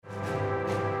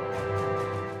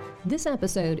This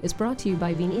episode is brought to you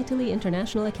by Vinitaly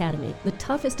International Academy, the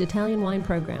toughest Italian wine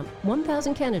program.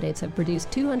 1,000 candidates have produced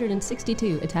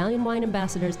 262 Italian wine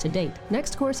ambassadors to date.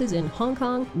 Next courses in Hong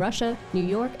Kong, Russia, New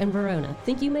York, and Verona.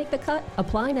 Think you make the cut?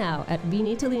 Apply now at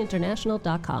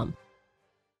vinitalyinternational.com.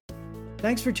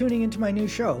 Thanks for tuning into my new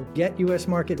show, Get U.S.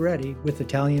 Market Ready with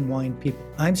Italian Wine People.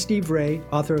 I'm Steve Ray,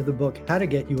 author of the book, How to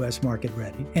Get U.S. Market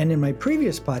Ready. And in my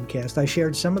previous podcast, I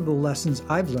shared some of the lessons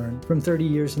I've learned from 30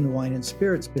 years in the wine and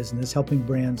spirits business, helping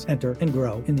brands enter and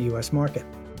grow in the U.S. market.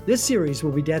 This series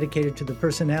will be dedicated to the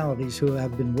personalities who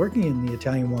have been working in the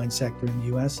Italian wine sector in the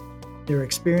U.S., their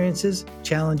experiences,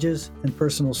 challenges, and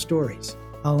personal stories.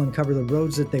 I'll uncover the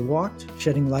roads that they walked,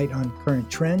 shedding light on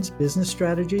current trends, business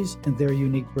strategies, and their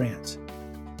unique brands.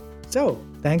 So,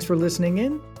 thanks for listening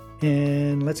in,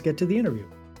 and let's get to the interview.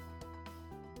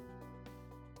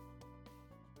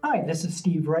 Hi, this is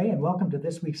Steve Ray, and welcome to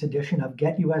this week's edition of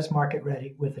Get U.S. Market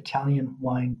Ready with Italian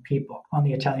Wine People on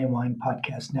the Italian Wine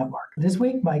Podcast Network. This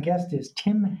week, my guest is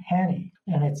Tim Hanni,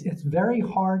 and it's very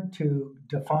hard to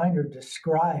define or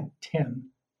describe Tim,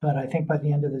 but I think by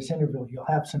the end of this interview, you'll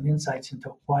have some insights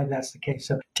into why that's the case.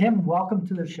 So, Tim, welcome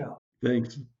to the show.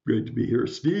 Thanks. Great to be here,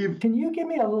 Steve. Can you give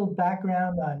me a little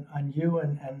background on you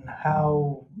and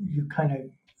how you kind of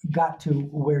got to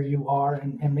where you are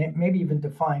and maybe even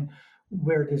define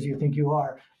where it is you think you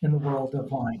are in the world of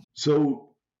wine?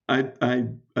 So I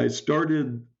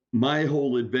started my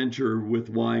whole adventure with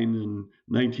wine in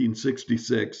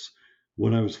 1966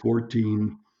 when I was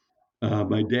 14.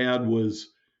 My dad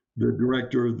was the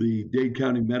director of the Dade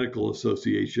County Medical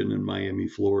Association in Miami,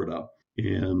 Florida.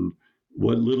 And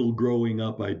what little growing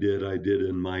up I did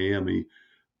in Miami.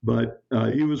 But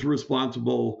he was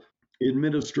responsible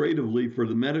administratively for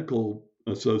the medical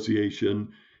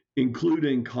association,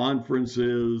 including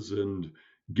conferences and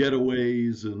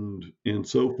getaways and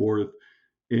so forth.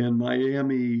 And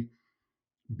Miami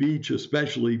Beach,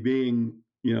 especially being,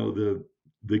 the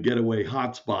getaway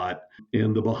hotspot,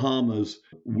 and the Bahamas,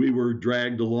 we were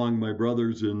dragged along, my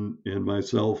brothers and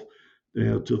myself,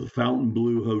 to the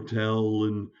Fontainebleau Hotel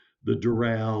and the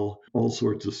Doral, all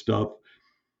sorts of stuff.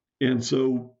 And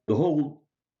so the whole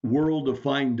world of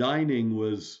fine dining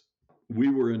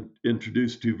we were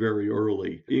introduced to very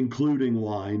early, including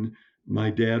wine.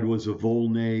 My dad was a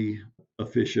Volnay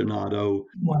aficionado.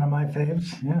 One of my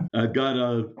faves, yeah. I've got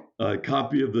a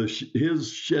copy of his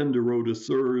Chêne de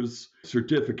Rôdisseurs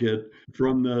certificate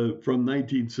from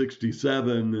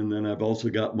 1967, and then I've also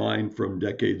got mine from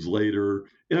decades later.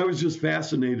 And I was just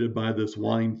fascinated by this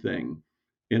wine thing.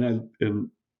 And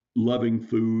loving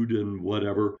food and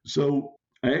whatever. So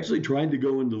I actually tried to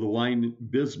go into the wine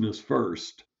business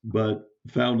first, but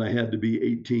found I had to be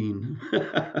 18.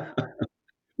 Or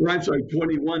I'm sorry,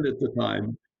 21 at the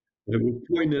time. It was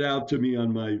pointed out to me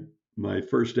on my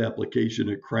first application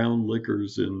at Crown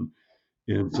Liquors in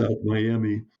South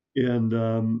Miami. And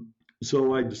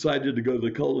so I decided to go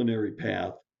the culinary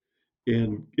path.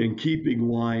 And keeping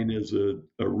wine as a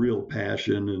real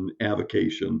passion and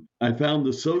avocation. I found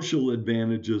the social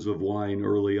advantages of wine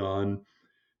early on.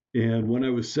 And when I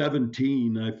was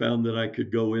 17, I found that I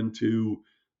could go into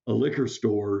a liquor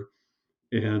store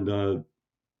and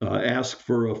ask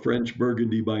for a French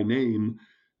Burgundy by name.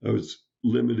 I was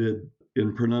limited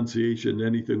in pronunciation to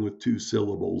anything with 2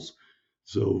 syllables.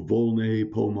 So Volnay,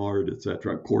 Pommard,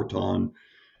 etc., Corton.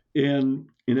 And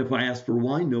if I asked for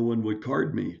wine, no one would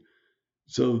card me.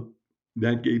 So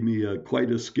that gave me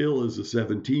quite a skill as a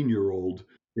 17-year-old.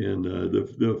 And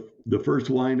the first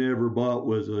wine I ever bought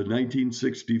was a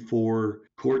 1964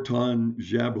 Corton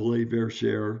Jablé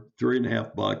Verchères,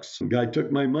 $3.50. The guy took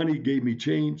my money, gave me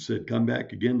change, said, "Come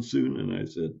back again soon." And I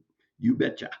said, "You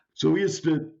betcha." So we used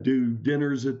to do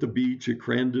dinners at the beach at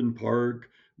Crandon Park,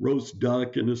 roast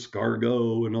duck and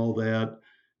escargot and all that.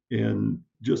 And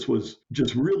was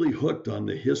really hooked on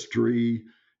the history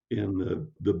and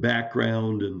the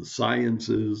background and the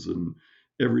sciences and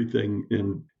everything.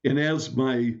 And as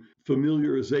my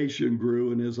familiarization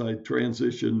grew and as I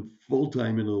transitioned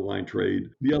full-time into the wine trade,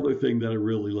 the other thing that I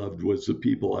really loved was the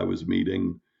people I was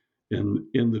meeting and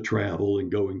in the travel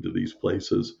and going to these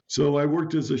places. So I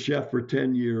worked as a chef for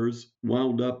 10 years,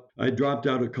 I dropped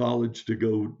out of college to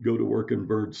go to work in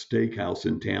Bird's Steakhouse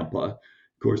in Tampa. Of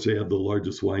course, they have the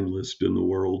largest wine list in the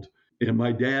world. And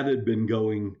my dad had been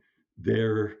going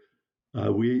there.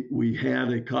 We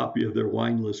had a copy of their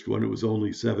wine list when it was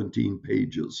only 17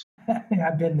 pages.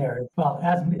 I've been there. Well,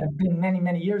 it's been many,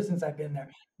 many years since I've been there.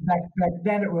 Back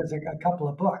then, it was a couple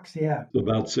of books, yeah. It's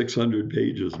about 600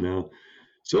 pages now.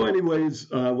 So anyways,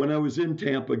 when I was in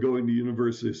Tampa going to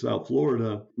University of South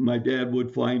Florida, my dad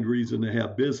would find reason to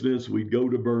have business. We'd go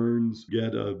to Burns,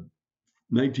 get a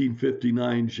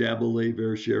 1959 Chabolet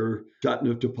Verchères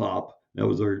Chateauneuf de Pape. That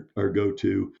was our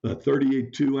go-to. A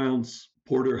 38 2-ounce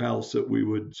porterhouse that we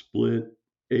would split,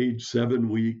 age 7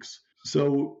 weeks.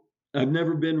 So I've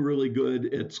never been really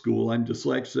good at school. I'm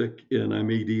dyslexic and I'm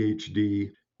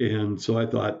ADHD. And so I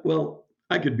thought, well,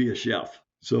 I could be a chef.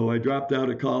 So I dropped out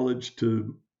of college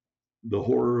to the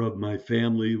horror of my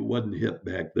family. It wasn't hip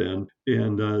back then,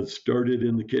 and started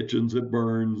in the kitchens at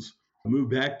Burns.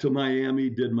 Moved back to Miami,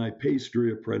 did my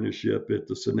pastry apprenticeship at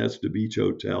the Sonesta Beach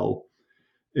Hotel,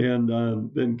 and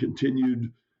then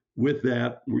continued with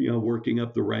that, working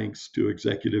up the ranks to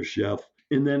executive chef.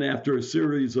 And then after a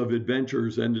series of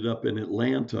adventures, ended up in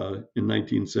Atlanta in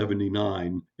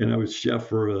 1979, and I was chef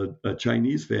for a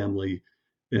Chinese family,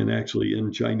 and actually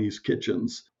in Chinese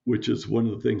kitchens, which is one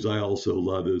of the things I also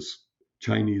love is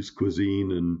Chinese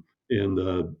cuisine,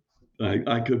 and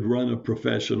I could run a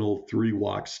professional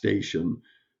 3-wok station,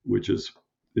 which is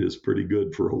pretty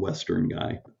good for a Western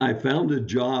guy. I found a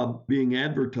job being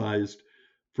advertised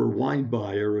for wine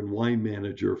buyer and wine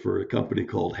manager for a company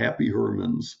called Happy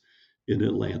Herman's in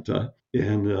Atlanta,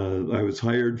 and I was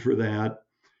hired for that.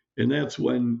 And that's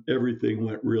when everything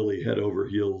went really head over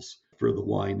heels for the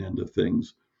wine end of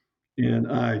things.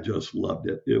 And I just loved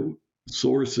it.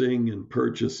 Sourcing and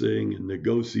purchasing and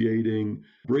negotiating,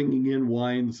 bringing in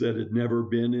wines that had never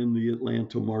been in the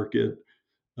Atlanta market,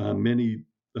 many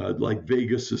like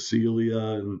Vega Sicilia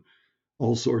and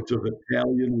all sorts of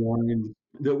Italian wines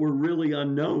that were really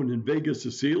unknown. And Vega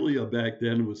Sicilia back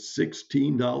then was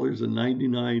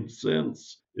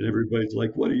 $16.99. And everybody's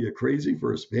like, what are you, crazy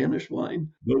for a Spanish wine?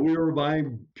 But we were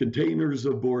buying containers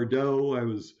of Bordeaux. I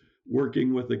was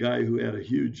working with a guy who had a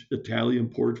huge Italian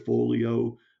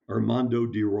portfolio, Armando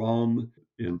di Rome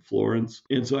in Florence.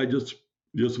 And so I just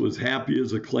was happy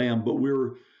as a clam. But we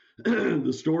were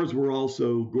the stores were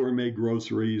also gourmet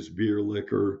groceries, beer,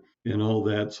 liquor, and all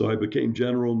that. So I became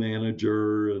general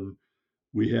manager, and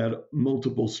we had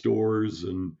multiple stores,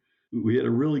 and we had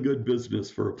a really good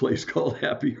business for a place called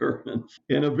Happy Herman's,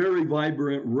 and a very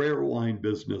vibrant rare wine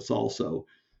business also.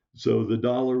 So the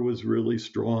dollar was really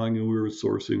strong, and we were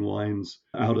sourcing wines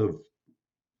out of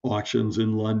auctions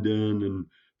in London and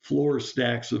floor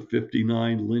stacks of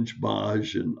 59 Lynch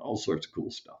Bage and all sorts of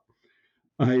cool stuff.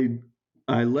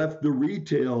 I left the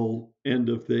retail end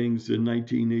of things in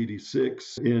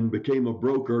 1986 and became a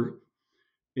broker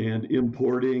and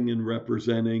importing and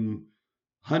representing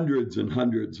hundreds and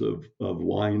hundreds of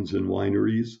wines and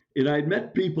wineries. And I'd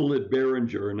met people at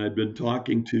Beringer, and I'd been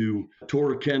talking to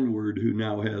Tor Kenward, who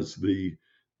now has the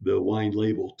wine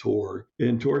label Tor.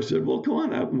 And Tor said, well, come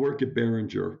on out and work at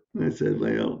Beringer. And I said,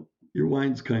 well, your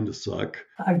wines kind of suck.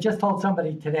 I've just told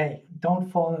somebody today, don't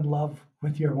fall in love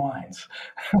with your wines.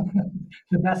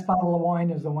 The best bottle of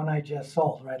wine is the one I just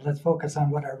sold, right? Let's focus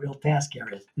on what our real task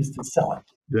here is to sell it.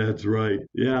 That's right.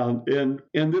 Yeah, and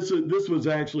this was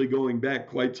actually going back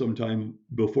quite some time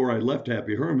before I left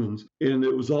Happy Herman's, and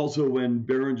it was also when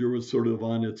Beringer was sort of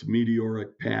on its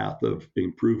meteoric path of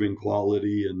improving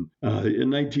quality. And in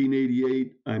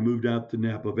 1988, I moved out to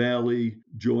Napa Valley,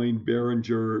 joined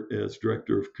Beringer as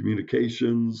director of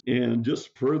communications, and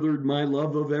just furthered my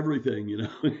love of everything,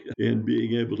 and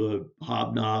being able to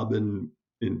hobnob and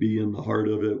be in the heart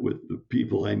of it with the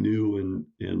people I knew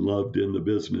and loved in the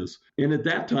business. And at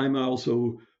that time, I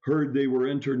also heard they were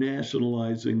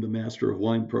internationalizing the Master of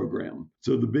Wine program.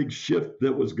 So the big shift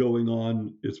that was going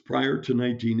on is prior to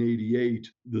 1988,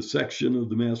 the section of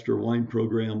the Master of Wine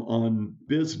program on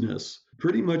business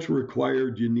pretty much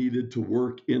required you needed to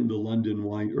work in the London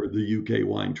wine or the UK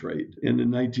wine trade. And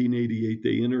in 1988,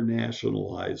 they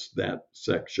internationalized that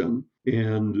section.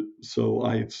 And so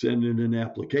I sent in an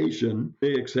application.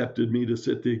 They accepted me to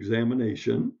sit the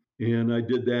examination. And I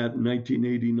did that in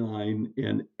 1989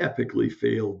 and epically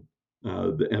failed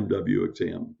the MW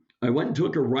exam. I went and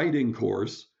took a writing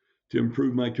course to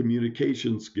improve my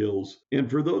communication skills.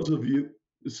 And for those of you,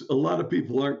 a lot of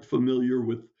people aren't familiar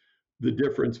with the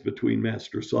difference between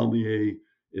Master Sommelier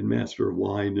and Master of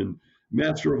Wine. And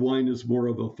Master of Wine is more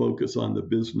of a focus on the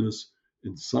business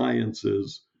and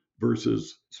sciences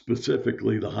versus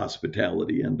specifically the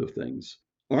hospitality end of things.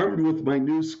 Armed with my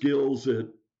new skills at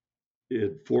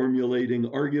formulating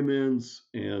arguments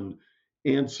and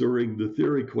answering the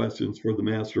theory questions for the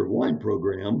Master of Wine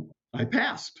program, I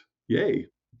passed. Yay.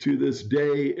 To this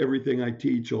day, everything I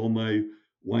teach, all my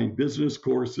wine business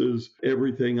courses,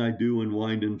 everything I do in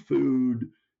wine and food,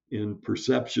 in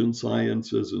perception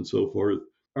sciences and so forth,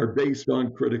 are based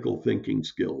on critical thinking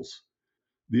skills.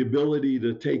 The ability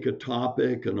to take a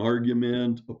topic, an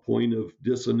argument, a point of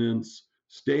dissonance,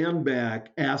 stand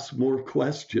back, ask more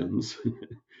questions,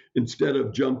 instead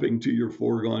of jumping to your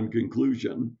foregone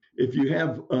conclusion. If you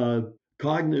have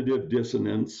cognitive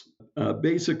dissonance,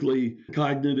 basically,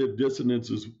 cognitive dissonance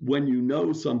is when you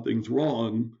know something's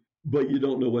wrong, but you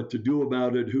don't know what to do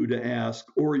about it, who to ask,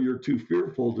 or you're too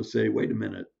fearful to say, wait a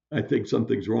minute, I think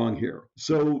something's wrong here.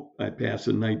 So I passed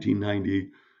in 1990,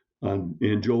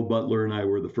 and Joe Butler and I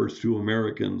were the first two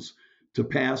Americans to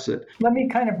pass it. Let me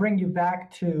kind of bring you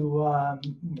back to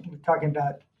talking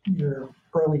about your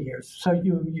early years. So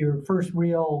your first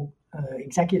real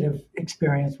executive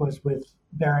experience was with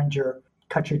Behringer.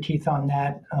 Cut your teeth on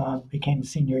that, became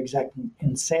senior exec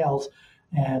in sales,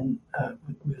 and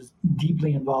was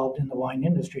deeply involved in the wine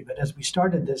industry. But as we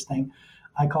started this thing,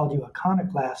 I called you an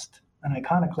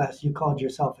iconoclast. You called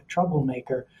yourself a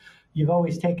troublemaker. You've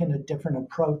always taken a different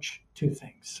approach to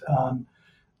things.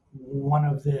 One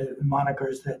of the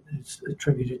monikers that is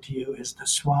attributed to you is the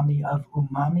Swami of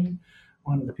Umami,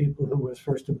 one of the people who was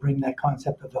first to bring that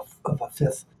concept of a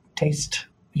fifth taste,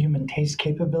 human taste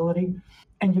capability.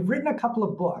 And you've written a couple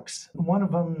of books. One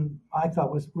of them I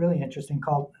thought was really interesting,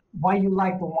 called Why You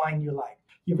Like the Wine You Like.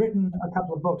 You've written a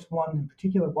couple of books, one in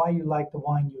particular, Why You Like the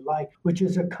Wine You Like, which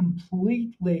is a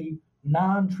completely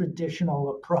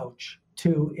non-traditional approach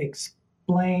to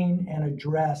explain and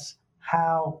address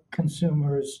how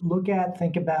consumers look at,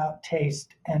 think about,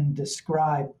 taste, and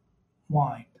describe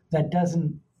wine. That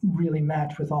doesn't really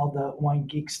match with all the wine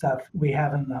geek stuff we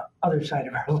have on the other side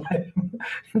of our life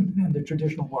in the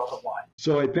traditional world of wine.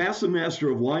 So I passed the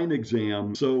Master of Wine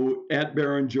exam. So at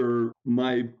Behringer,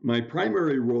 my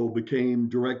primary role became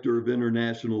Director of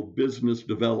International Business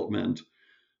Development,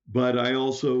 but I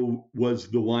also was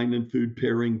the wine and food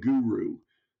pairing guru.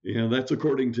 That's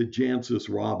according to Jancis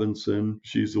Robinson.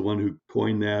 She's the one who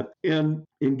coined that. And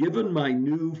given my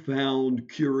newfound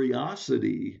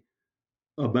curiosity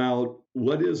about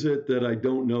what is it that I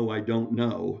don't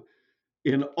know,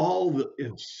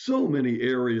 in so many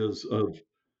areas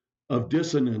of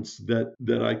dissonance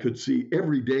that I could see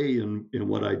every day in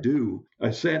what I do.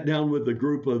 I sat down with a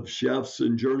group of chefs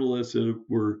and journalists that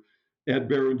were at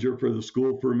Behringer for the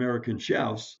School for American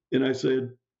Chefs, and I said,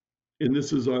 and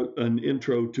this is an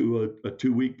intro to a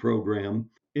 2-week program.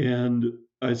 And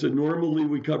I said, normally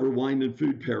we cover wine and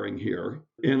food pairing here,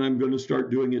 and I'm going to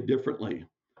start doing it differently.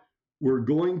 We're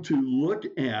going to look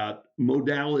at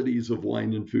modalities of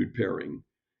wine and food pairing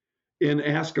and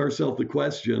ask ourselves the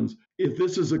questions. If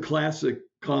this is a classic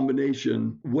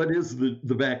combination, what is the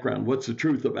background? What's the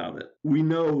truth about it? We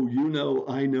know,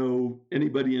 I know,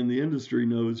 anybody in the industry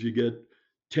knows, you get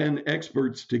 10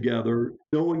 experts together,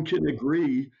 no one can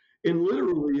agree. And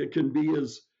literally, it can be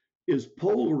as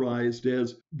polarized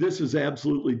as this is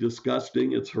absolutely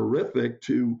disgusting, it's horrific,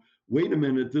 to wait a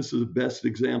minute, this is the best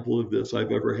example of this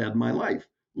I've ever had in my life,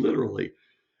 literally.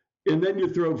 And then you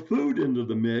throw food into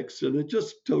the mix and it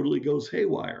just totally goes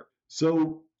haywire.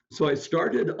 So I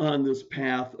started on this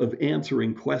path of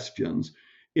answering questions,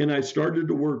 and I started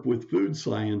to work with food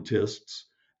scientists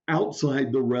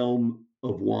outside the realm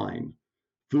of wine,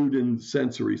 food and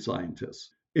sensory scientists.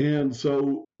 And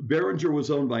so Behringer was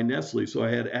owned by Nestle, so I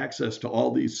had access to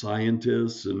all these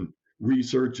scientists and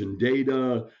research and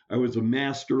data. I was a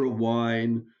master of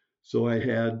wine, so I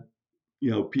had,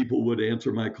 people would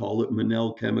answer my call at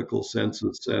Manel Chemical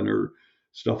Senses Center,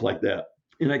 stuff like that.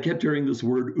 And I kept hearing this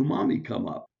word umami come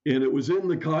up. And it was in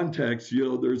the context,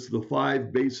 there's the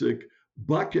 5 basic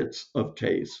buckets of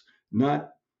taste.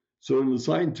 So in the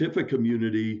scientific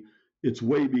community, it's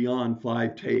way beyond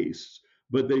 5 tastes,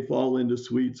 but they fall into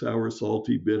sweet, sour,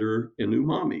 salty, bitter, and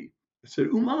umami. I said,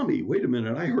 umami, wait a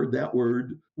minute, I heard that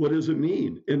word. What does it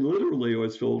mean? And literally I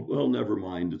was told, well, never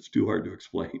mind, it's too hard to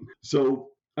explain. So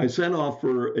I sent off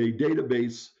for a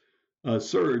database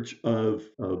search of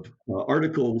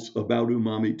articles about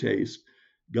umami taste,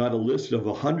 got a list of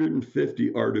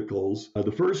 150 articles. The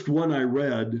first one I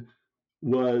read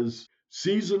was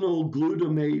seasonal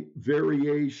glutamate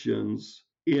variations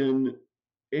in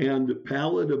and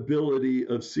palatability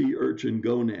of sea urchin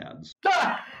gonads.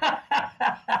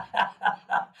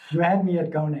 You had me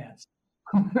at gonads.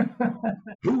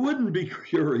 Who wouldn't be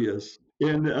curious?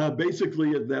 And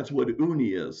basically, that's what uni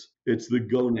is. It's the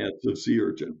gonads of sea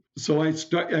urchin. So it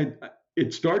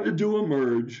started to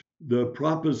emerge. The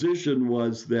proposition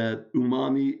was that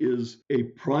umami is a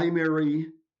primary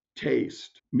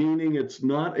taste, meaning it's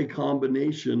not a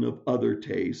combination of other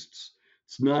tastes.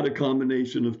 It's not a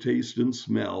combination of taste and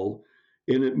smell,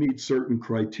 and it meets certain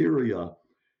criteria.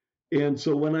 And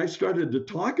so when I started to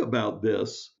talk about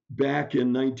this back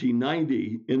in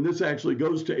 1990, and this actually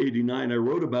goes to 89, I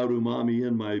wrote about umami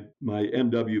in my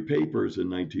MW papers in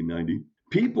 1990,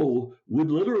 people would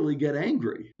literally get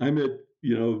angry.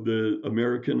 the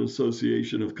American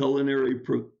Association of Culinary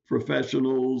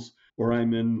Professionals, or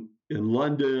I'm in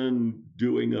London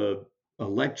doing a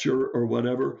lecture or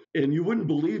whatever, and you wouldn't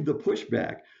believe the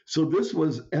pushback. So this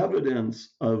was evidence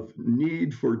of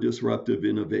need for disruptive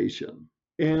innovation.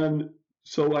 And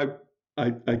so I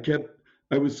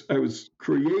was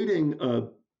creating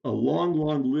a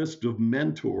long list of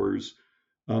mentors,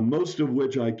 most of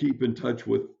which I keep in touch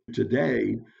with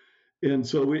today. And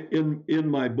so in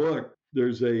my book,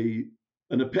 there's an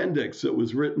appendix that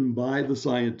was written by the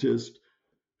scientist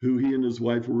who he and his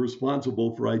wife were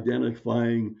responsible for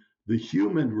identifying the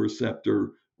human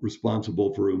receptor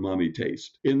responsible for umami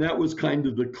taste. And that was kind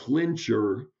of the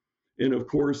clincher. And of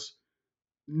course,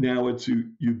 now it's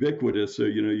ubiquitous. So,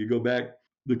 you go back,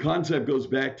 the concept goes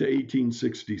back to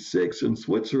 1866 in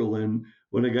Switzerland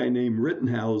when a guy named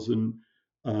Rittenhausen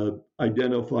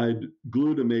identified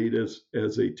glutamate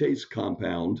as a taste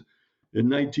compound. In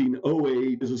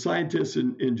 1908, as a scientist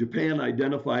in Japan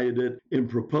identified it and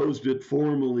proposed it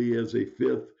formally as a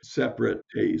fifth separate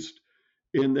taste.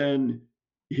 And then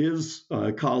his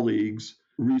colleagues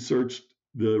researched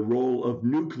the role of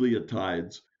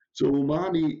nucleotides. So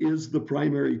umami is the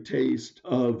primary taste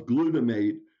of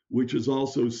glutamate, which is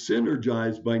also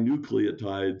synergized by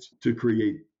nucleotides to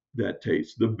create that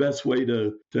taste. The best way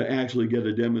to actually get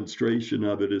a demonstration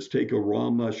of it is take a raw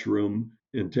mushroom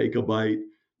and take a bite.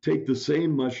 Take the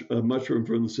same mushroom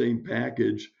from the same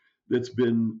package that's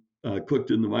been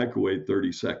cooked in the microwave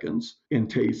 30 seconds and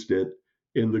taste it.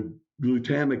 And the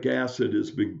glutamic acid has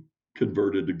been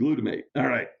converted to glutamate. All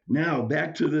right, now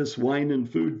back to this wine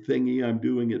and food thingy I'm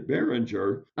doing at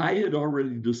Behringer. I had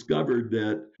already discovered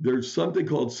that there's something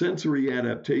called sensory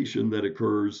adaptation that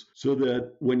occurs so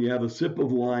that when you have a sip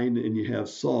of wine and you have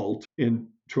salt and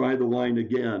try the wine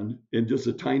again, and just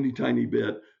a tiny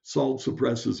bit, salt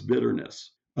suppresses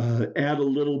bitterness. Add a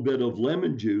little bit of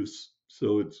lemon juice.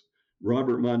 So it's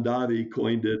Robert Mondavi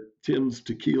coined it Tim's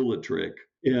tequila trick,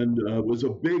 and was a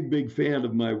big fan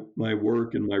of my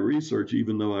work and my research,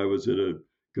 even though I was at a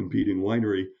competing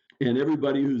winery. And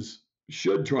everybody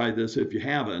should try this if you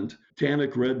haven't.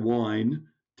 Tannic red wine,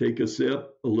 take a sip,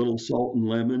 a little salt and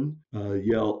lemon,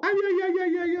 yell, ay, ay, ay,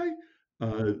 ay, ay,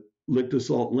 ay. Lick the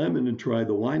salt and lemon and try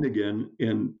the wine again.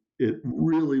 And it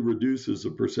really reduces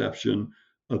the perception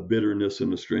of bitterness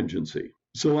and astringency.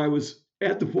 So I was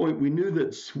at the point we knew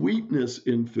that sweetness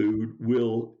in food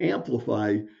will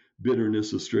amplify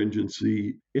bitterness,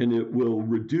 astringency, and it will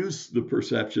reduce the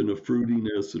perception of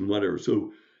fruitiness and whatever.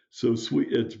 So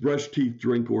sweet, it's brush teeth,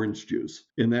 drink orange juice.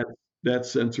 And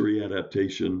that's sensory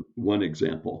adaptation, one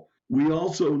example. We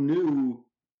also knew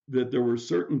that there were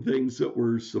certain things that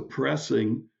were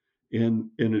suppressing, and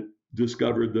it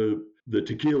discovered the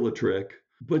tequila trick,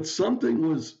 but something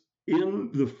was in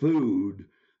the food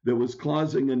that was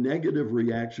causing a negative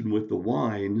reaction with the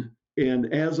wine.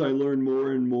 And as I learned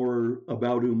more and more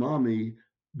about umami,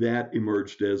 that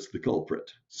emerged as the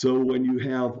culprit. So when you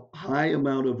have high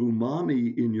amount of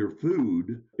umami in your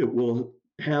food, it will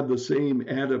have the same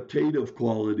adaptative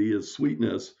quality as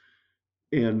sweetness.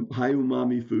 And high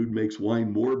umami food makes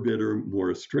wine more bitter, more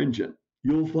astringent.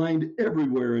 You'll find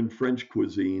everywhere in French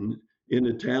cuisine, in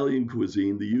Italian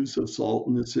cuisine, the use of salt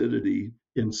and acidity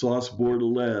in sauce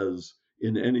bordelaise,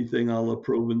 in anything a la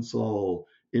Provençal,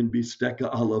 in bistecca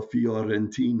alla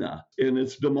Fiorentina, and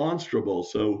it's demonstrable.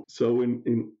 So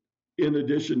in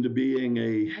addition to being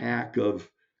a hack of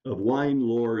wine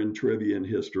lore and trivia and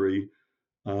history,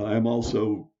 I'm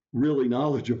also really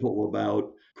knowledgeable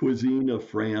about cuisine of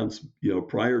France,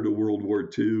 prior to World War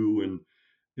II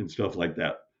and stuff like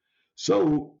that.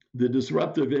 So the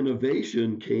disruptive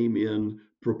innovation came in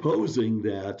proposing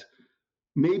that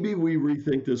maybe we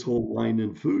rethink this whole wine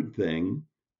and food thing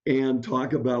and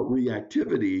talk about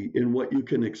reactivity and what you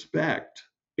can expect.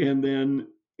 And then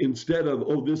instead of,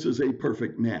 oh, this is a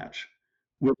perfect match,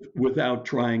 without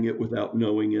trying it, without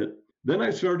knowing it, then I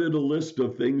started a list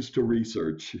of things to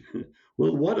research.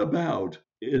 Well, what about?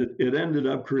 It ended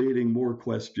up creating more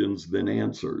questions than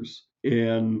answers.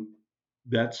 And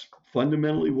that's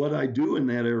fundamentally what I do in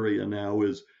that area now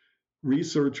is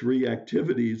research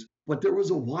reactivities. But there was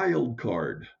a wild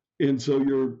card. And so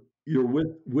you're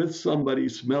with somebody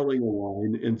smelling a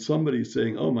wine and somebody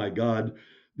saying, oh my God,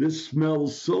 this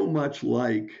smells so much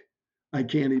like I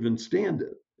can't even stand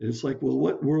it. It's like, well,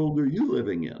 what world are you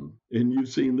living in? And you've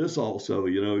seen this also,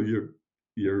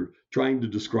 you're trying to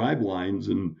describe wines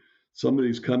and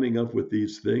somebody's coming up with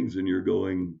these things and you're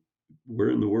going, where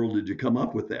in the world did you come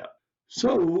up with that?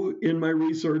 So in my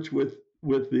research with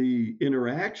the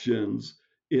interactions,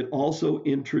 it also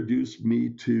introduced me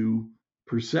to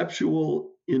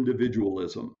perceptual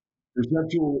individualism.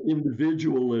 Perceptual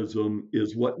individualism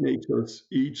is what makes us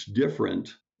each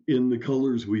different in the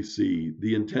colors we see,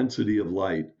 the intensity of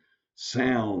light,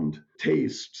 sound,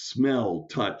 taste, smell,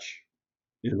 touch,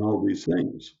 and all these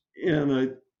things.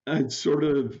 And I sort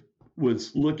of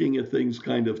was looking at things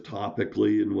kind of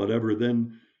topically and whatever,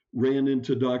 then ran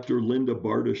into Dr. Linda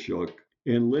Bartoshuk.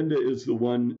 And Linda is the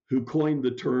one who coined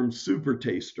the term super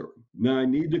taster. Now, I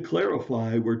need to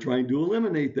clarify, we're trying to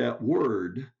eliminate that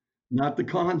word, not the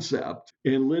concept.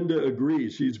 And Linda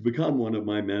agrees. She's become one of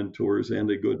my mentors and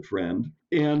a good friend.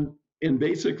 And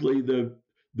basically the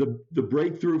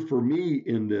breakthrough for me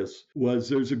in this was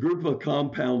there's a group of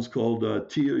compounds called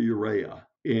urea,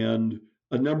 and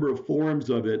a number of forms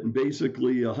of it. And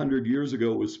basically, 100 years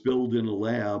ago, it was spilled in a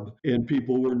lab, and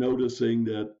people were noticing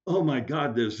that, oh my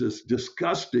God, there's this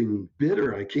disgusting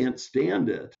bitter. I can't stand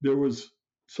it. There was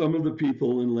some of the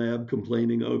people in lab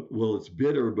complaining, oh, well, it's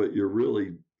bitter, but you're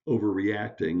really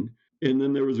overreacting. And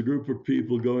then there was a group of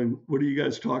people going, what are you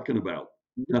guys talking about?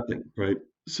 Nothing, right?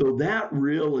 So that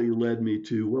really led me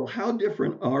to, well, how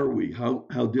different are we? How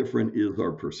different is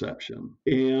our perception?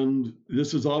 And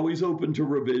this is always open to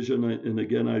revision. And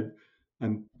again,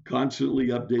 I'm constantly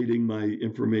updating my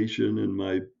information and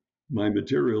my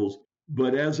materials.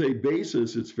 But as a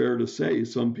basis, it's fair to say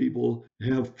some people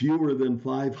have fewer than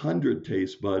 500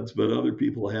 taste buds, but other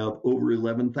people have over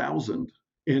 11,000.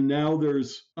 And now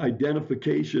there's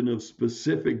identification of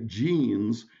specific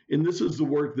genes. And this is the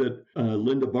work that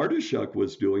Linda Bartoshuk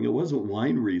was doing. It wasn't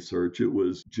wine research, it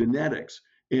was genetics.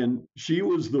 And she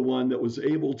was the one that was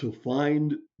able to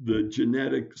find the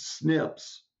genetic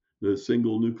SNPs, the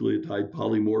single nucleotide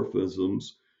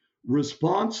polymorphisms,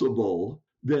 responsible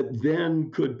that then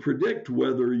could predict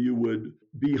whether you would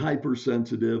be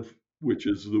hypersensitive, which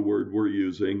is the word we're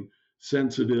using,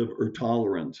 sensitive or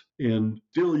tolerant, and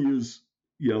still use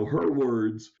her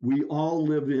words, we all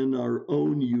live in our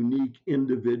own unique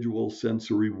individual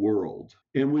sensory world.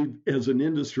 And we've, as an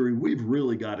industry, we've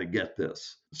really got to get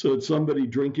this. So it's somebody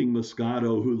drinking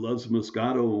Moscato who loves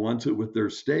Moscato and wants it with their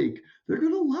steak, they're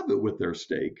going to love it with their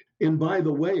steak. And by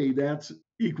the way, that's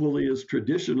equally as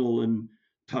traditional in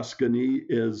Tuscany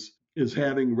as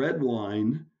having red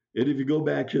wine. And if you go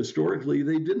back historically,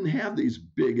 they didn't have these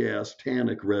big ass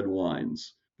tannic red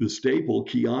wines. The staple,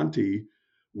 Chianti,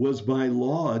 was by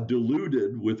law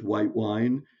diluted with white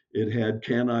wine. It had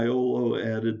Canaiolo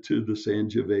added to the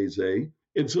Sangiovese.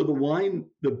 And so the wine,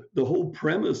 the whole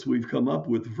premise we've come up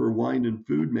with for wine and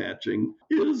food matching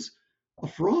is a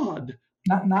fraud.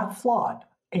 Not flawed,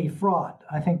 a fraud.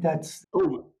 I think that's...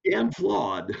 Oh, and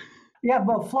flawed. Yeah,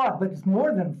 well, flawed, but it's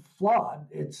more than flawed.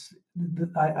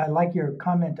 I like your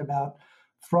comment about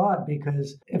fraud,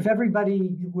 because if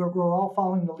everybody, we're all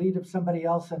following the lead of somebody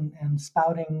else and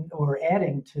spouting or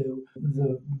adding to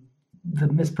the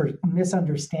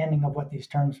misunderstanding of what these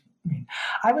terms mean.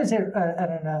 I was at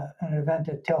an event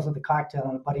at Tales of the Cocktail,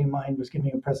 and a buddy of mine was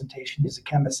giving a presentation. He's a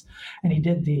chemist, and he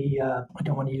did I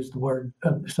don't want to use the word,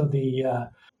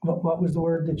 what was the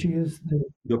word that you used?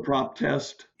 The prop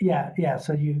test? Yeah.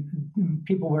 So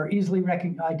people were easily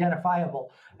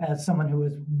identifiable as someone who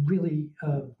was really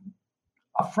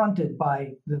affronted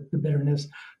by the bitterness,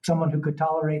 someone who could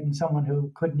tolerate and someone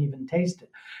who couldn't even taste it.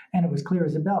 And it was clear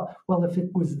as a bell. Well, if it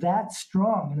was that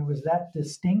strong and it was that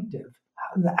distinctive,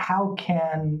 how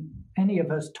can any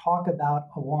of us talk about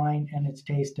a wine and its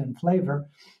taste and flavor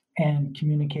and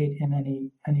communicate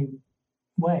in any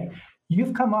way?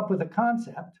 You've come up with a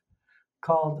concept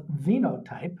called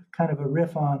phenotype, kind of a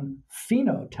riff on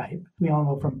phenotype. We all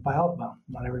know from biology, well,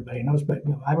 not everybody knows, but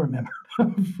I remember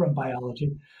from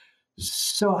biology.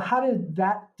 So how did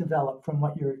that develop from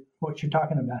what you're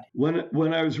talking about?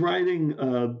 When I was writing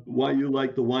Why You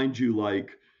Like the Wines You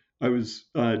Like, I was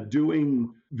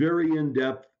doing very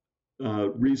in-depth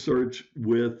research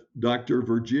with Dr.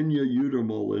 Virginia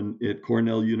Utermühl at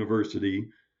Cornell University.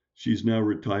 She's now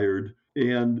retired.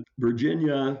 And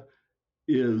Virginia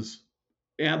is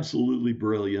absolutely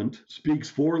brilliant, speaks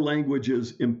 4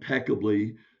 languages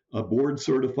impeccably, a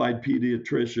board-certified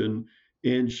pediatrician,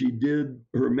 and she did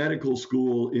her medical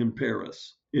school in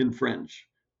Paris in French.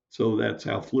 So that's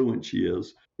how fluent she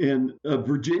is. And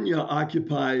Virginia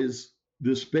occupies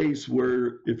the space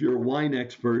where, if you're a wine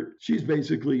expert, she's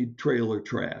basically trailer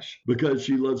trash because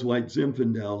she loves White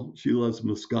Zinfandel, she loves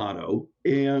Moscato,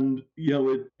 and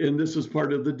and this is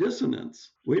part of the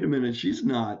dissonance. Wait a minute, she's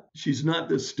not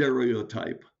this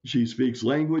stereotype. She speaks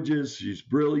languages, she's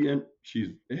brilliant,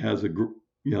 she has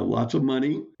lots of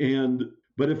money,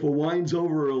 but if a wine's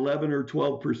over 11 or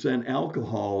 12%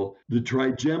 alcohol, the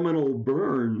trigeminal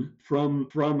burn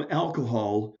from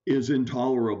alcohol is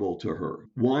intolerable to her.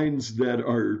 Wines that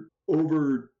are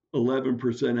over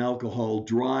 11% alcohol,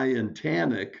 dry and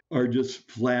tannic, are just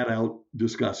flat out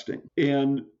disgusting.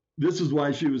 And this is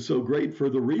why she was so great for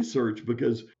the research,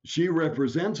 because she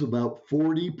represents about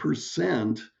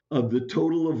 40% of the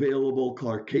total available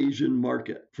Caucasian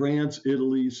market: France,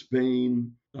 Italy,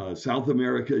 Spain, South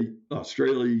America,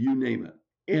 Australia, you name it.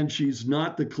 And she's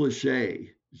not the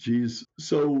cliche.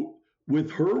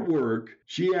 With her work,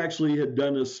 she actually had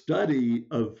done a study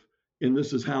of, and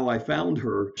this is how I found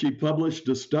her. She published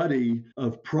a study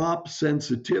of prop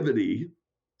sensitivity.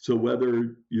 So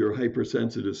whether you're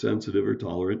hypersensitive, sensitive, or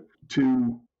tolerant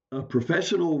to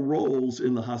professional roles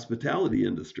in the hospitality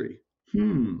industry.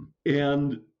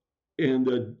 And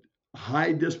a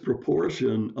high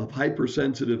disproportion of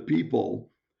hypersensitive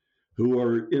people who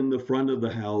are in the front of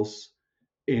the house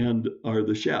and are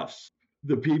the chefs.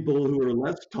 The people who are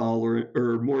less tolerant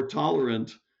or more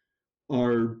tolerant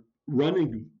are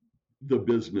running the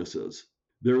businesses.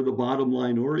 They're the bottom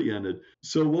line oriented.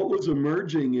 So what was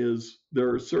emerging is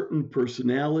there are certain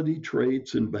personality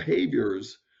traits and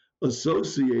behaviors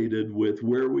associated with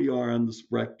where we are on the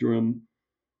spectrum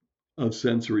of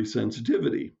sensory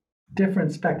sensitivity.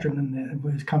 Different spectrum, and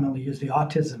we commonly use the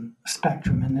autism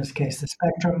spectrum in this case, the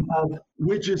spectrum of...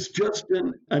 Which is just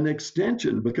an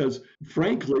extension, because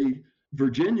frankly,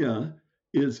 Virginia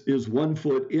is 1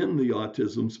 foot in the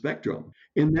autism spectrum.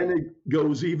 And then it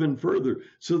goes even further.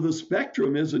 So the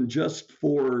spectrum isn't just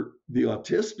for the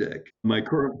autistic. My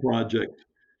current project,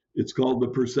 it's called the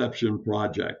Perception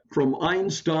Project. From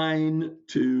Einstein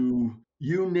to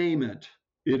you name it,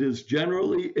 it is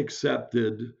generally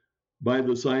accepted by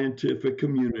the scientific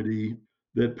community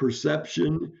that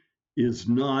perception is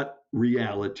not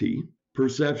reality.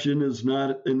 Perception is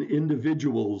not an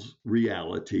individual's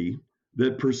reality.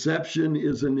 That perception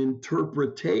is an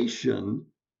interpretation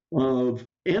of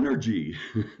energy.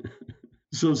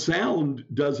 So sound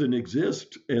doesn't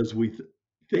exist as we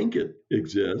think it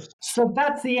exists. So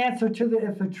that's the answer to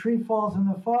if a tree falls in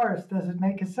the forest, does it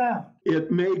make a sound?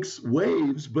 It makes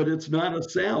waves, but it's not a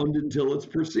sound until it's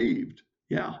perceived.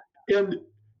 Yeah. And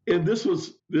this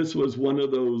was one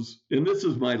of those, and this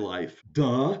is my life,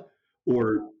 duh,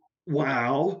 or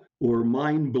wow, or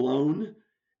mind blown.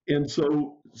 And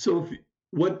so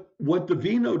what the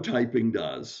phenotyping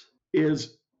does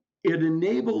is it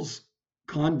enables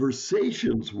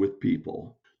conversations with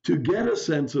people to get a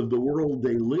sense of the world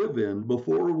they live in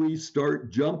before we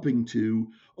start jumping to,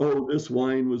 oh, this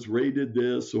wine was rated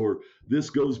this, or this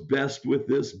goes best with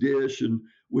this dish, and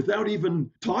without even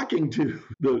talking to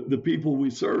the people we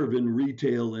serve in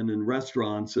retail and in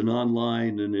restaurants and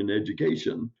online and in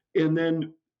education. And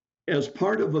then as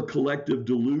part of a collective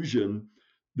delusion,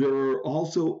 there are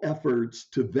also efforts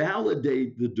to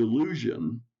validate the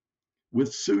delusion with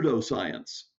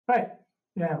pseudoscience. Right.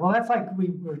 Yeah, well, that's like we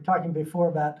were talking before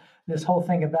about this whole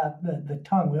thing about the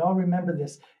tongue. We all remember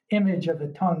this image of the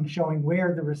tongue showing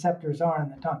where the receptors are on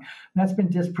the tongue. And that's been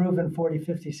disproven 40,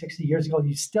 50, 60 years ago.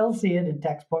 You still see it in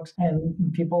textbooks,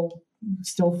 and people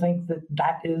still think that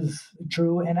that is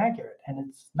true and accurate, and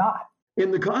it's not.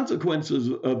 And the consequences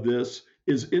of this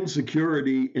is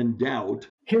insecurity and doubt.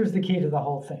 Here's the key to the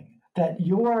whole thing, that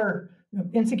your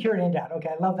insecurity and doubt. Okay,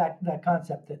 I love that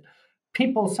concept that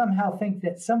people somehow think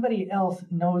that somebody else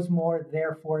knows more,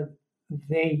 therefore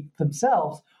they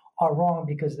themselves are wrong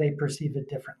because they perceive it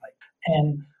differently.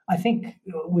 And I think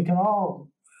we can all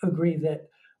agree that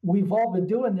we've all been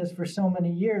doing this for so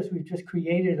many years. We've just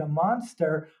created a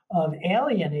monster of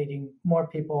alienating more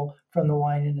people from the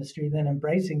wine industry than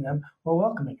embracing them or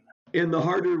welcoming them. And the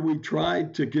harder we try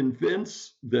to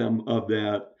convince them of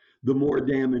that, the more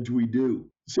damage we do.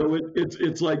 So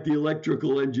it's like the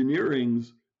electrical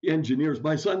engineers.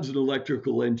 My son's an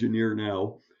electrical engineer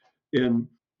now, and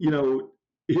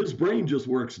his brain just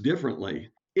works differently.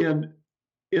 And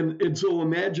so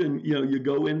imagine, you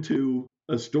go into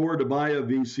a store to buy a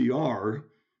VCR,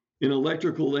 an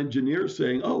electrical engineer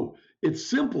saying, "Oh, it's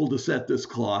simple to set this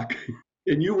clock."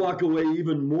 And you walk away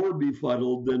even more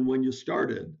befuddled than when you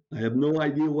started. I have no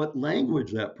idea what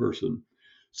language that person.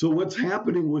 So what's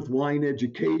happening with wine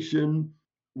education,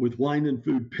 with wine and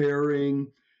food pairing,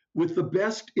 with the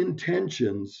best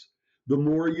intentions, the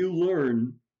more you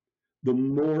learn, the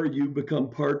more you become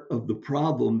part of the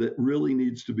problem that really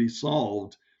needs to be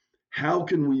solved. How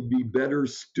can we be better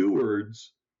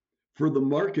stewards for the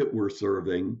market we're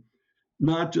serving,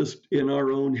 not just in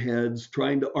our own heads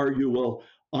trying to argue, well,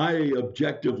 I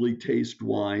objectively taste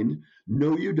wine.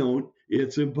 No, you don't.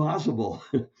 It's impossible.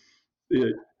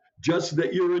 Just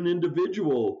that you're an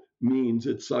individual means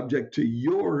it's subject to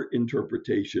your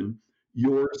interpretation,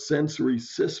 your sensory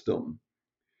system.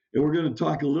 And we're going to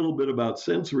talk a little bit about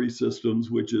sensory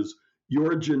systems, which is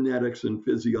your genetics and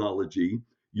physiology,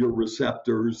 your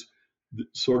receptors,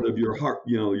 sort of your heart,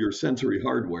 your sensory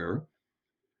hardware,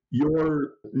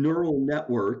 your neural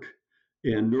network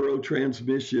and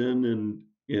neurotransmission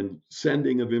and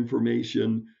sending of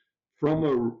information from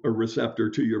a receptor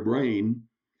to your brain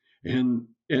and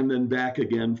then back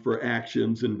again for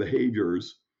actions and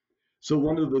behaviors. So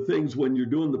one of the things when you're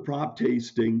doing the prop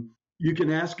tasting, you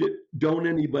can ask it, don't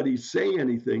anybody say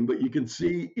anything, but you can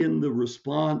see in the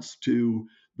response to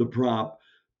the prop,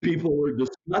 people are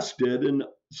disgusted and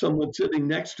someone sitting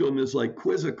next to them is like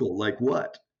quizzical, like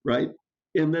what, right?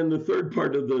 And then the third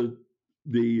part of the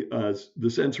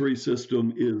sensory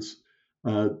system is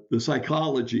the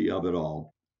psychology of it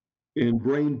all and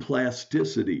brain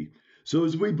plasticity. So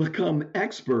as we become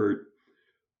expert,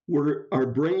 our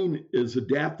brain is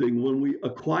adapting. When we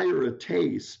acquire a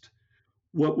taste,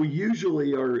 what we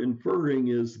usually are inferring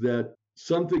is that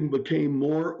something became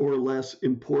more or less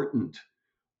important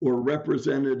or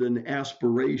represented an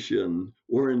aspiration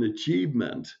or an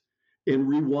achievement and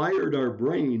rewired our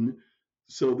brain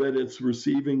so that it's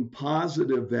receiving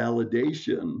positive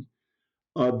validation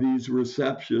of these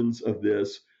receptions of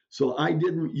this. So I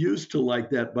didn't used to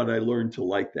like that, but I learned to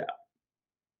like that.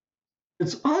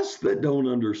 It's us that don't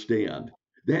understand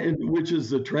that, which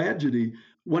is the tragedy.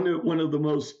 One of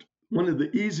the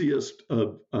easiest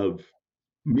of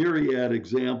myriad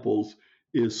examples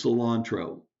is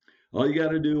cilantro. All you got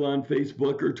to do on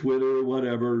Facebook or Twitter or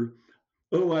whatever,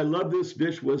 oh, I love this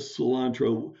dish with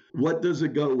cilantro. What does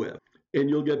it go with? And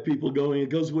you'll get people going, it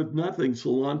goes with nothing.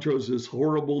 Cilantro's this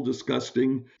horrible,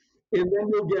 disgusting. And then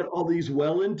you'll get all these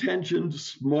well intentioned,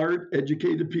 smart,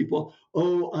 educated people.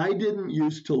 Oh, I didn't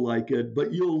used to like it,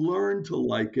 but you'll learn to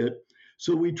like it.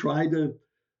 So we try to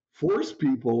force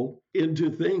people into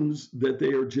things that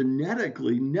they are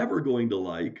genetically never going to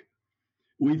like.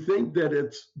 We think that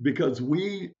it's because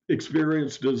we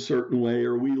experienced it a certain way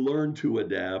or we learned to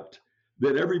adapt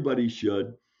that everybody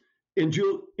should. And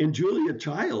Julia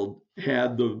Child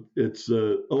had it's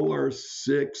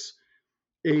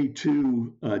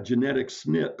OR6A2 genetic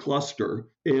SNP cluster,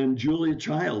 and Julia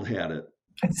Child had it.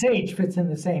 And sage fits in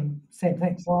the same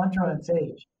thing, cilantro and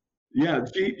sage. Yeah,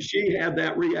 she had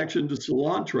that reaction to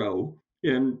cilantro.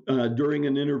 And during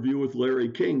an interview with Larry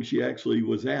King, she actually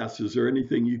was asked, is there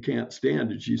anything you can't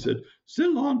stand? And she said,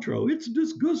 cilantro, it's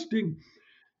disgusting.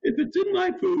 If it's in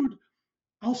my food,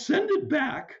 I'll send it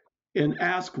back and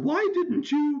ask, why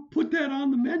didn't you put that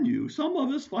on the menu? Some of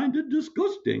us find it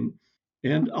disgusting.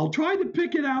 And I'll try to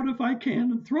pick it out if I can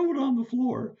and throw it on the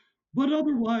floor. But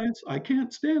otherwise, I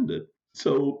can't stand it.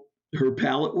 So her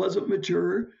palate wasn't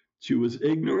mature. She was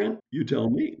ignorant. You tell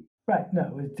me. Right.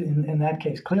 No, in that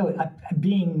case, clearly,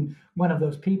 being one of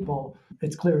those people,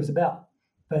 it's clear as a bell.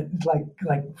 But like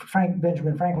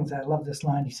Benjamin Franklin said, I love this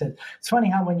line. He said, it's funny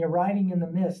how when you're riding in the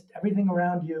mist, everything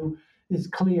around you is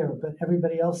clear, but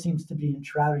everybody else seems to be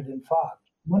enshrouded in fog.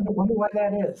 Wonder why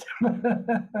that is.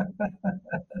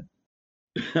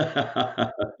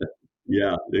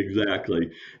 Yeah,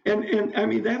 exactly. And I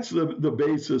mean, that's the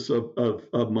basis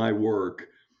of my work.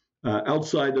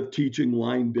 Outside of teaching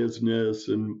wine business,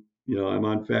 and I'm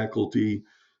on faculty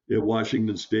at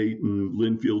Washington State and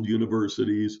Linfield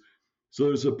universities. So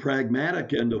there's a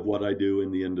pragmatic end of what I do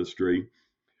in the industry.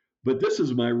 But this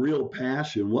is my real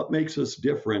passion. What makes us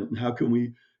different, and how can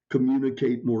we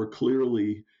communicate more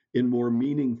clearly and more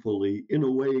meaningfully in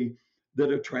a way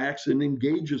that attracts and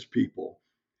engages people?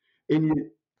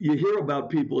 And you hear about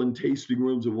people in tasting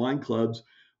rooms and wine clubs,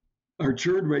 our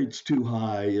churn rate's too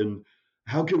high, and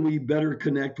how can we better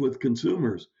connect with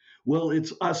consumers? Well,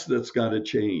 it's us that's got to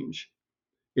change.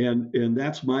 And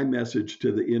that's my message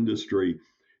to the industry.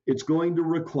 It's going to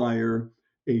require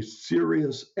a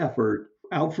serious effort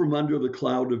out from under the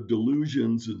cloud of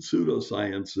delusions and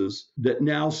pseudosciences that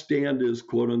now stand as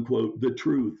quote unquote the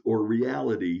truth or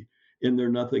reality, and they're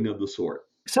nothing of the sort.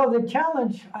 So the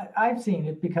challenge I've seen,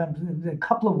 it becomes a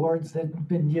couple of words that have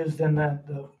been used in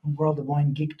the world of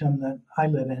wine geekdom that I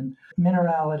live in: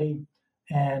 minerality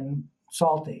and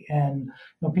salty. And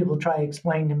people try to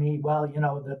explain to me, well,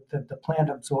 the plant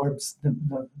absorbs the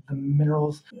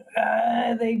minerals.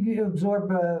 They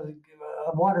absorb a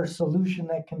water solution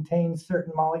that contains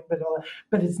certain molecules,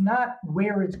 but it's not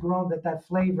where it's grown that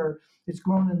flavor. It's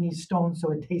grown in these stones,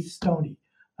 so it tastes stony.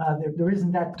 There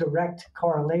isn't that direct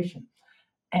correlation.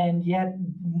 And yet,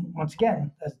 once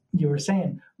again, as you were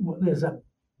saying, there's a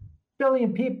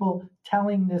billion people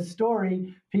telling this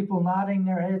story, people nodding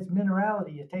their heads,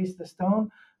 minerality, you taste the stone.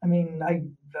 I mean,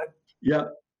 yeah.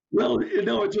 Well,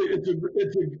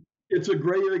 it's a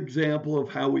great example of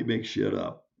how we make shit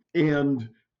up and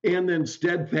then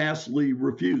steadfastly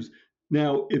refuse.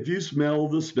 Now, if you smell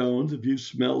the stones, if you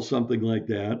smell something like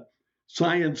that,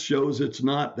 science shows it's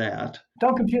not that.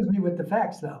 Don't confuse me with the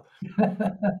facts, though.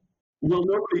 Well,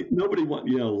 nobody want,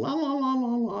 la la la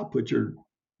la la. Put your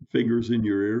fingers in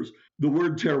your ears. The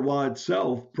word terroir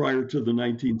itself, prior to the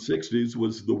 1960s,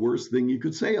 was the worst thing you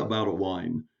could say about a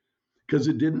wine because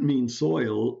it didn't mean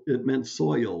soil; it meant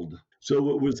soiled. So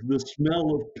it was the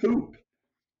smell of poop.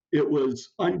 It was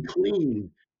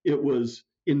unclean. It was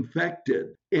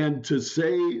infected. And to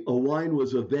say a wine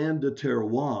was a vin de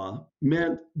terroir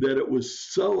meant that it was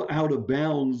so out of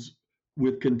bounds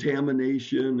with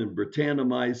contamination and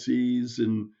Brettanomyces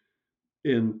and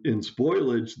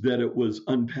spoilage that it was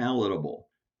unpalatable.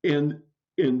 And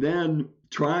then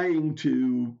trying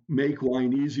to make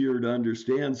wine easier to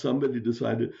understand, somebody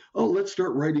decided, oh, let's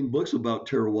start writing books about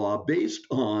terroir based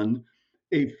on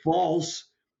a false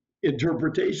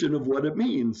interpretation of what it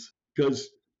means. Because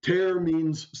terre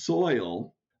means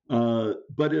soil,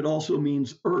 but it also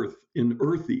means earth and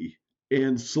earthy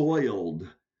and soiled.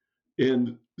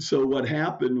 And so what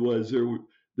happened was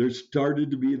there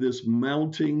started to be this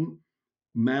mounting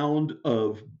mound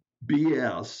of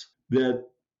BS that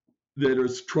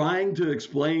is trying to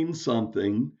explain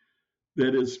something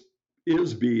that is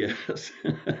BS.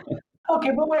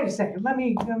 Okay, but wait a second. Let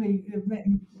me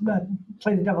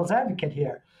play the devil's advocate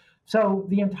here. So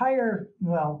the entire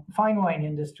fine wine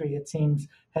industry, it seems,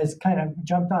 has kind of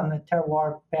jumped on the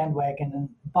terroir bandwagon, and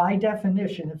by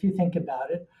definition, if you think about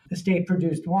it,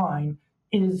 estate-produced wine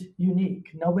is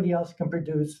unique. Nobody else can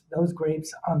produce those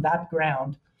grapes on that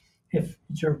ground. If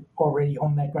you're already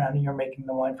on that ground and you're making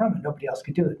the wine from it, nobody else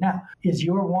could do it. Now, is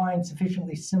your wine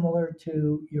sufficiently similar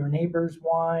to your neighbor's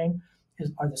wine?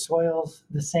 Are the soils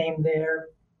the same there?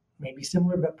 Maybe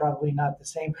similar, but probably not the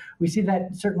same. We see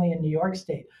that certainly in New York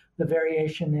State. The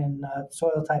variation in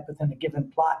soil type within a given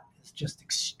plot is just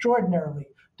extraordinarily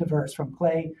diverse, from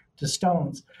clay to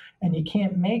stones. And you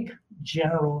can't make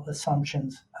general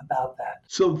assumptions about that.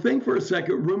 So think for a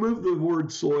second, remove the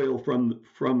word soil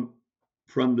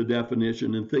from the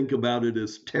definition and think about it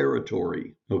as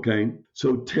territory, okay?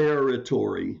 So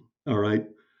territory, all right?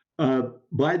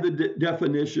 By the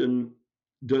definition,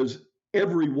 does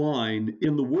every wine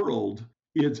in the world,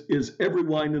 is every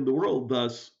wine in the world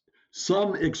thus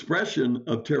some expression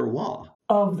of terroir?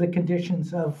 Of the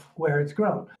conditions of where it's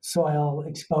grown: soil,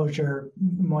 exposure,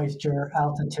 moisture,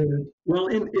 altitude. Well,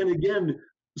 and again,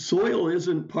 soil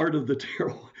isn't part of the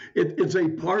terroir. It's a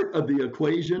part of the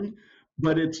equation,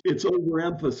 but it's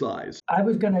overemphasized. I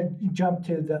was going to jump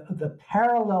to the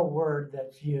parallel word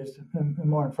that's used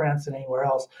more in France than anywhere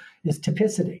else is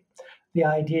typicity. The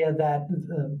idea that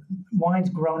the wines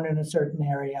grown in a certain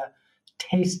area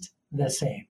taste the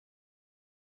same.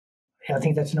 I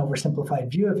think that's an oversimplified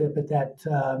view of it, but that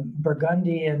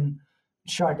Burgundy and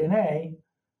Chardonnay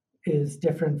is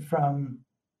different from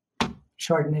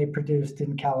Chardonnay produced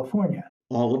in California.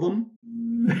 All of them?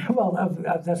 Well,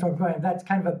 that's what I'm going. That's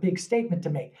kind of a big statement to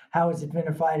make. How is it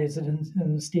vinified? Is it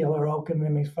in steel or oak? And it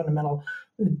makes fundamental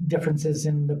differences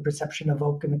in the perception of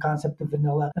oak and the concept of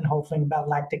vanilla and the whole thing about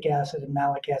lactic acid and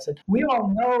malic acid. We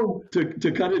all know.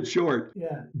 To cut it short,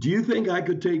 yeah. Do you think I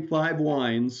could take 5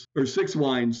 wines or 6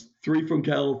 wines, 3 from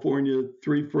California,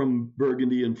 3 from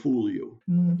Burgundy, and fool you?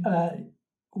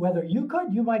 Whether you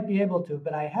could, you might be able to,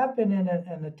 but I have been in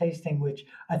a tasting which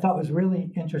I thought was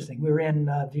really interesting. We were in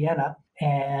Vienna,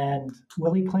 and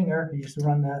Willy Klinger, who used to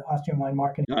run the Austrian wine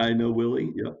market. I know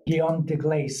Willy, yeah. Guillaume de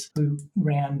Glace, who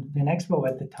ran Vinexpo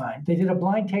at the time. They did a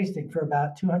blind tasting for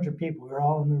about 200 people. We were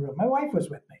all in the room. My wife was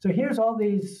with me. So here's all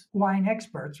these wine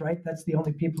experts, right? That's the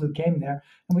only people who came there.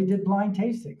 And we did blind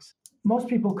tastings. Most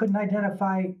people couldn't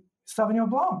identify Sauvignon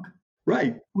Blanc.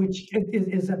 Right. Which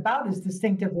is about as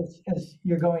distinctive as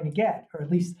you're going to get, or at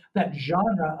least that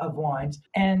genre of wines.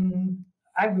 And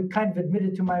I would kind of admit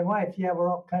it to my wife, yeah, we're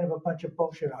all kind of a bunch of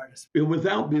bullshit artists.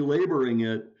 Without belaboring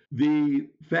it, the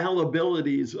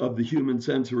fallibilities of the human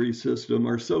sensory system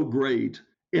are so great,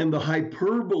 and the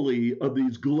hyperbole of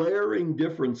these glaring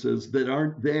differences that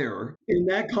aren't there, and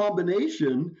that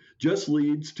combination just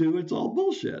leads to it's all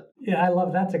bullshit. Yeah, I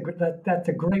love that's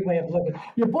a great way of looking.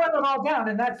 You boil it all down,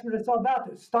 and that's what it's all about.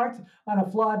 It starts on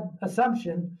a flawed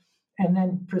assumption, and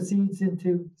then proceeds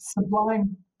into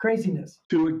sublime craziness.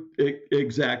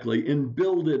 Exactly, and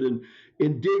build it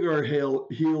and dig our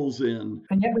heels in.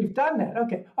 And yet we've done that.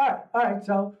 Okay, all right.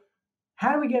 So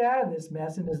how do we get out of this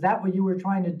mess? And is that what you were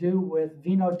trying to do with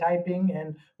phenotyping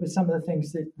and with some of the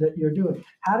things that you're doing?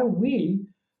 How do we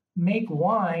make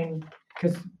wine?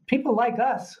 Because people like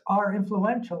us are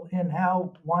influential in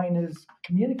how wine is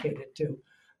communicated to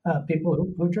people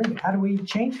who drink it? How do we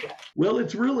change that? Well,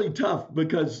 it's really tough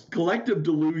because collective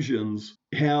delusions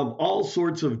have all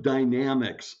sorts of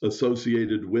dynamics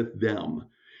associated with them.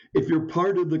 If you're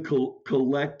part of the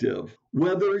collective,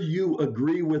 whether you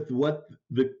agree with what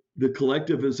the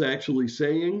collective is actually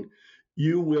saying,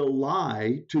 you will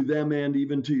lie to them and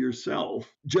even to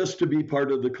yourself just to be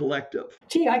part of the collective.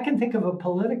 Gee, I can think of a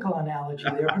political analogy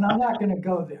there, but I'm not going to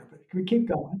go there. But we keep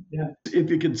going. Yeah. If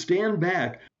you can stand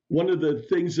back, one of the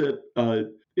things that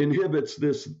inhibits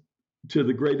this to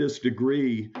the greatest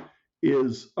degree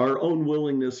is our own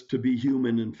willingness to be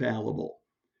human and fallible.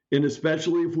 And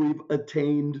especially if we've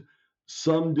attained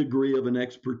some degree of an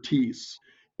expertise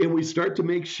and we start to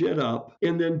make shit up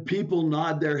and then people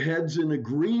nod their heads in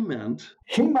agreement.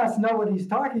 He must know what he's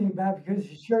talking about because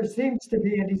he sure seems to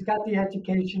be, and he's got the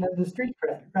education and the street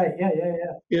cred. Right,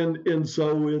 yeah. And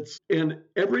so and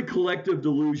every collective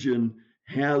delusion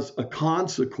has a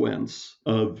consequence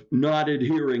of not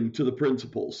adhering to the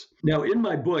principles. Now, in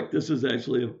my book, this is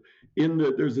actually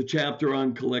there's a chapter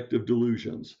on collective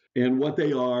delusions and what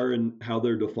they are and how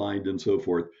they're defined and so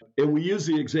forth. And we use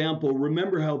the example,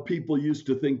 remember how people used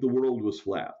to think the world was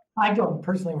flat. I don't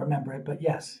personally remember it, but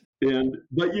yes.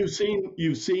 But you've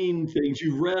seen things,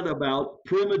 you've read about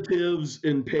primitives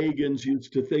and pagans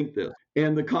used to think this.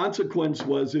 And the consequence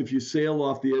was if you sail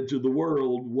off the edge of the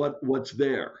world, what's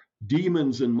there?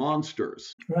 Demons and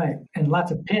monsters. Right. And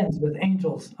lots of pins with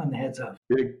angels on the heads of.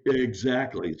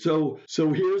 Exactly. So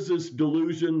here's this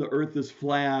delusion, the earth is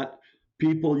flat.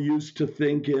 People used to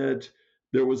think it.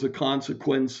 There was a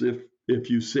consequence if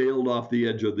you sailed off the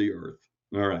edge of the earth.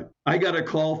 All right. I got a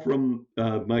call from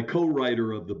my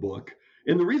co-writer of the book.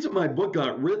 And the reason my book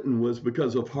got written was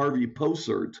because of Harvey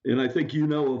Posert. And I think you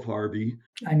know of Harvey.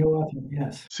 I know of him,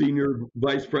 yes. Senior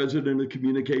Vice President of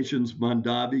Communications,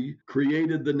 Mondavi,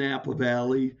 created the Napa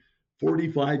Valley,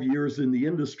 45 years in the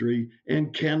industry,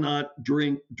 and cannot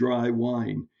drink dry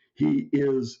wine. He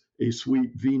is a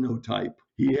sweet vino type.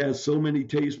 He has so many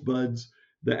taste buds,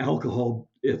 the alcohol,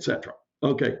 etc.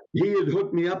 Okay, he had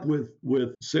hooked me up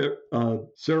with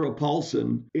Sarah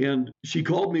Paulson, and she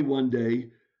called me one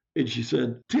day, and she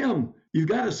said, "Tim, you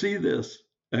got to see this."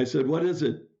 I said, "What is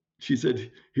it?" She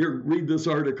said, "Here, read this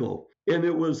article." And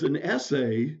it was an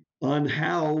essay on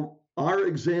how our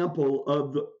example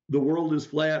of the world is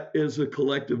flat is a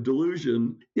collective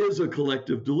delusion is a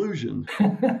collective delusion.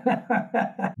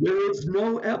 There is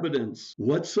no evidence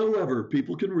whatsoever.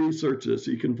 People can research this.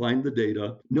 You can find the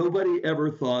data. Nobody ever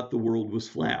thought the world was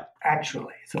flat.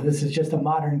 Actually. So this is just a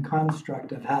modern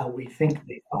construct of how we think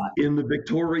they thought. In the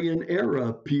Victorian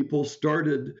era, people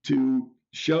started to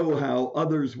show how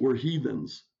others were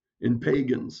heathens and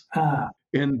pagans.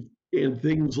 And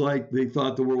things like they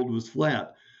thought the world was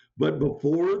flat. But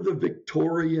before the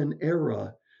Victorian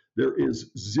era, there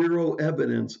is zero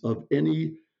evidence of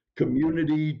any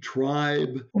community,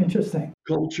 tribe,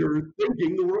 culture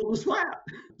thinking the world was flat.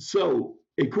 So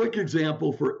a quick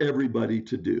example for everybody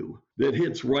to do that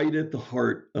hits right at the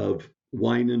heart of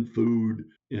wine and food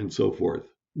and so forth.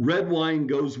 Red wine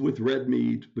goes with red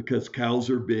meat because cows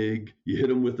are big. You hit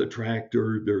them with a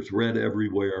tractor, there's red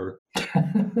everywhere.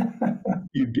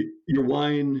 Your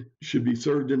wine should be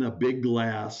served in a big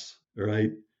glass, all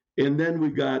right? And then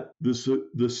we've got the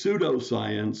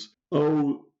pseudoscience.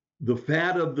 Oh, the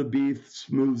fat of the beef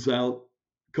smooths out,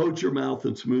 coat your mouth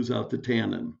and smooths out the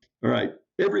tannin. All right,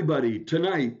 everybody,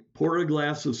 tonight, pour a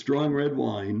glass of strong red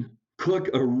wine, cook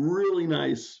a really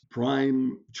nice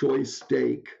prime choice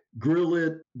steak, grill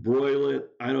it, broil it,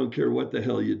 I don't care what the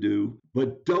hell you do,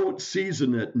 but don't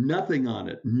season it, nothing on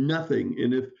it, nothing.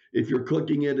 And if you're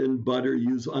cooking it in butter,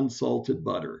 use unsalted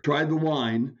butter. Try the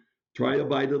wine, try a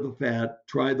bite of the fat,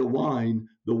 try the wine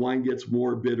gets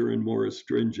more bitter and more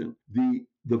astringent. The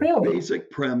Really? Basic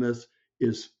premise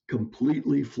is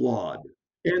completely flawed.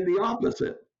 And the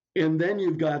opposite. And then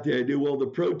you've got the idea, well, the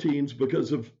proteins,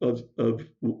 because of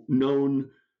known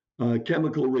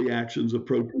chemical reactions of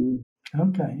protein.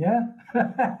 Okay, yeah.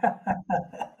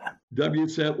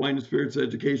 WSET, Wine and Spirits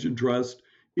Education Trust,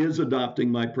 is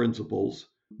adopting my principles.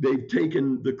 They've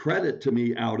taken the credit to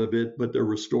me out of it, but they're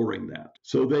restoring that.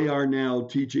 So they are now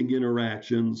teaching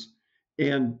interactions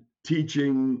and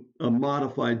teaching a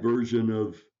modified version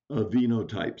of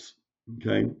phenotypes,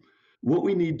 okay? What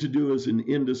we need to do as an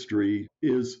industry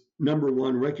is, number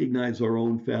one, recognize our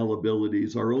own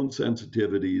fallibilities, our own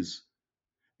sensitivities,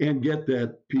 and get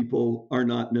that people are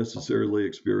not necessarily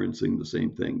experiencing the same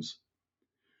things.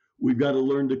 We've got to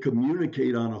learn to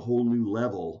communicate on a whole new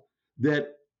level that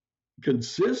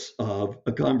consists of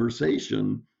a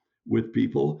conversation with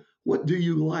people. What do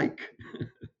you like?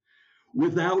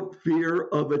 Without fear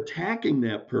of attacking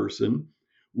that person,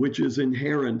 which is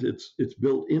inherent. It's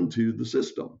built into the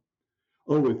system.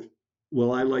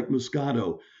 I like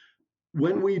Moscato.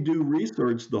 When we do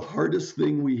research, the hardest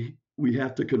thing we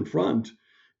have to confront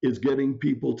is getting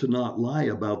people to not lie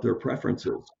about their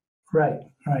preferences. Right.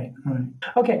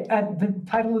 Okay, the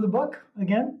title of the book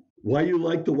again? Why You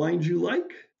Like the Wines You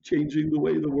Like, Changing the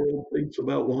Way the World Thinks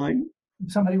About Wine.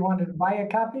 If somebody wanted to buy a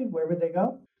copy, where would they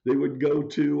go? They would go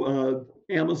to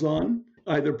Amazon,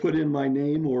 either put in my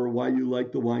name or Why You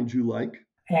Like the Wines You Like.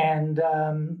 And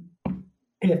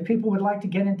if people would like to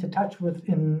get in touch with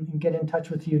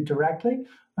you directly,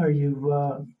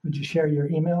 would you share your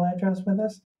email address with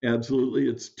us? Absolutely.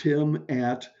 It's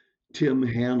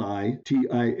tim@timhanni,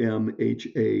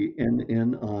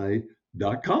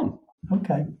 timhanni.com.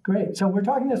 Okay, great. So we're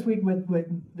talking this week with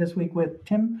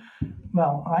Tim.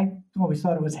 Well, I always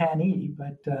thought it was Hanni,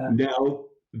 but now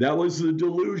that was the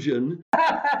delusion.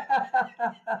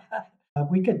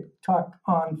 We could talk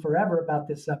on forever about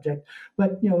this subject,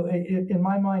 but in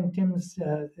my mind, Tim's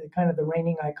kind of the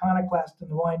reigning iconoclast in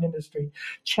the wine industry,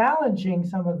 challenging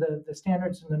some of the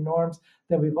standards and the norms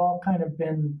that we've all kind of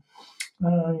been,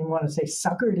 I don't even want to say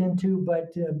suckered into,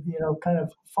 but kind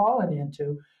of fallen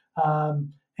into.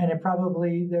 And it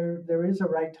probably there is a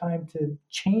right time to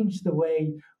change the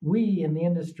way we in the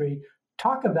industry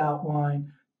talk about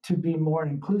wine to be more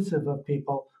inclusive of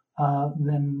people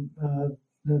than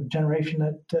the generation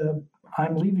that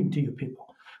I'm leaving to you people.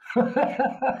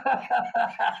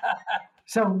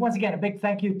 So once again, a big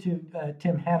thank you to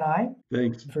Tim Hanni.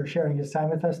 Thanks for sharing his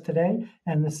time with us today.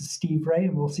 And this is Steve Ray,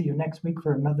 and we'll see you next week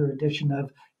for another edition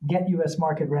of Get U.S.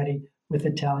 Market Ready with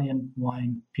Italian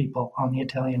Wine People on the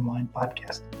Italian Wine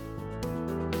Podcast.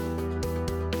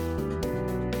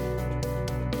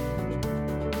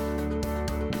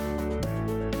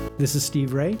 This is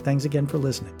Steve Ray. Thanks again for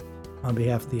listening on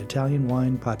behalf of the Italian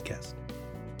Wine Podcast.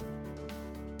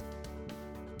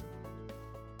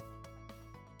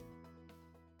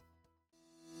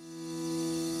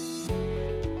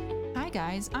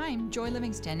 Guys, I'm Joy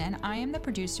Livingston, and I am the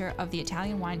producer of the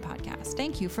Italian Wine Podcast.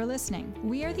 Thank you for listening.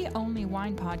 We are the only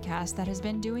wine podcast that has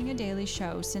been doing a daily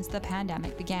show since the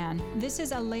pandemic began. This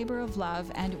is a labor of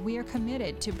love, and we are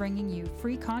committed to bringing you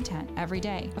free content every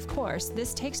day. Of course,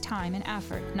 this takes time and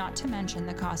effort, not to mention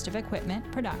the cost of equipment,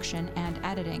 production, and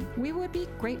editing. We would be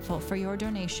grateful for your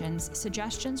donations,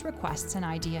 suggestions, requests, and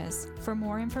ideas. For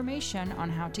more information on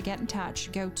how to get in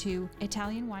touch, go to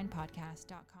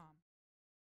ItalianWinePodcast.com.